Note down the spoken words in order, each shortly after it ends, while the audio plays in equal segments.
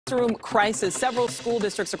classroom crisis. Several school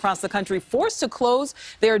districts across the country forced to close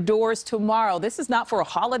their doors tomorrow. This is not for a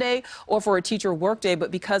holiday or for a teacher workday,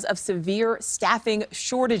 but because of severe staffing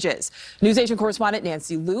shortages. NewsNation correspondent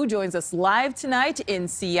Nancy Liu joins us live tonight in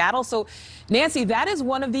Seattle. So, Nancy, that is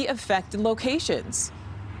one of the affected locations.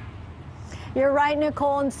 You're right,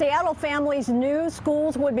 Nicole. In Seattle, families knew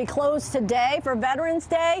schools would be closed today for Veterans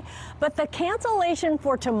Day, but the cancellation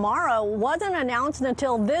for tomorrow wasn't announced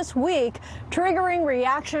until this week, triggering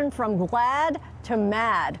reaction from glad to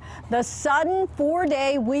mad. The sudden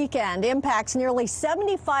 4-day weekend impacts nearly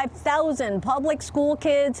 75,000 public school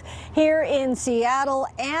kids here in Seattle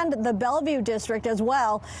and the Bellevue district as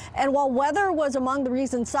well. And while weather was among the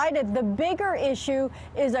reasons cited, the bigger issue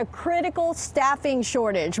is a critical staffing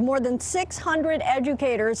shortage. More than 600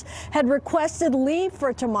 educators had requested leave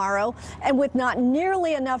for tomorrow, and with not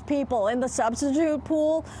nearly enough people in the substitute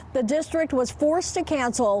pool, the district was forced to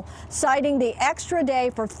cancel, citing the extra day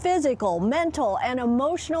for physical, mental, and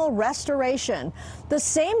emotional restoration. The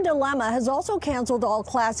same dilemma has also canceled all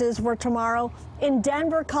classes for tomorrow in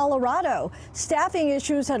Denver, Colorado. Staffing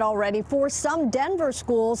issues had already forced some Denver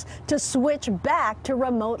schools to switch back to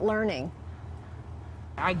remote learning.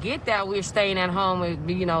 I get that we're staying at home,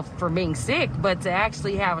 for being sick, but to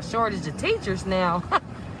actually have a shortage of teachers now,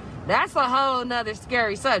 that's a whole nother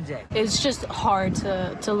scary subject. It's just hard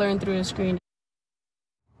to learn through a screen.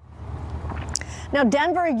 Now,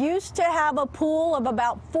 Denver used to have a pool of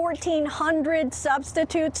about 1,400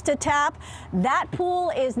 substitutes to tap. That pool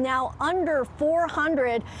is now under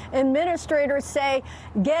 400. Administrators say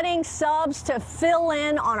getting subs to fill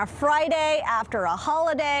in on a Friday after a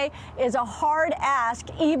holiday is a hard ask,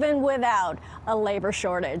 even without a labor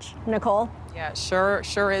shortage. Nicole? Yeah,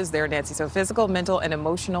 sure is there, Nancy. So physical, mental, and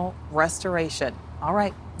emotional restoration. All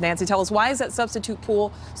right, Nancy, tell us, why is that substitute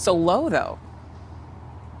pool so low, though?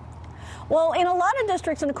 Well, in a lot of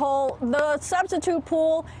districts, Nicole, the substitute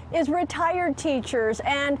pool is retired teachers,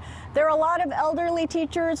 and there are a lot of elderly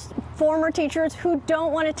teachers, former teachers, who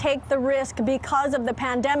don't want to take the risk because of the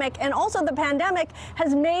pandemic. And also, the pandemic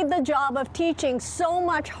has made the job of teaching so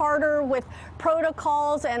much harder with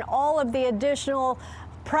protocols and all of the additional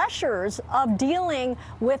pressures of dealing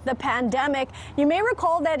with the pandemic. You may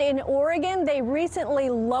recall that in Oregon, they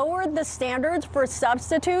recently lowered the standards for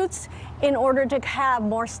substitutes in order to have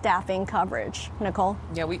more staffing coverage. Nicole?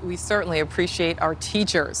 Yeah, we certainly appreciate our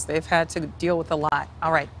teachers. They've had to deal with a lot.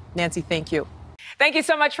 All right, Nancy, thank you. Thank you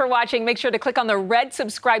so much for watching. Make sure to click on the red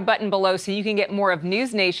subscribe button below so you can get more of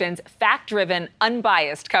NewsNation's fact-driven,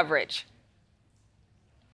 unbiased coverage.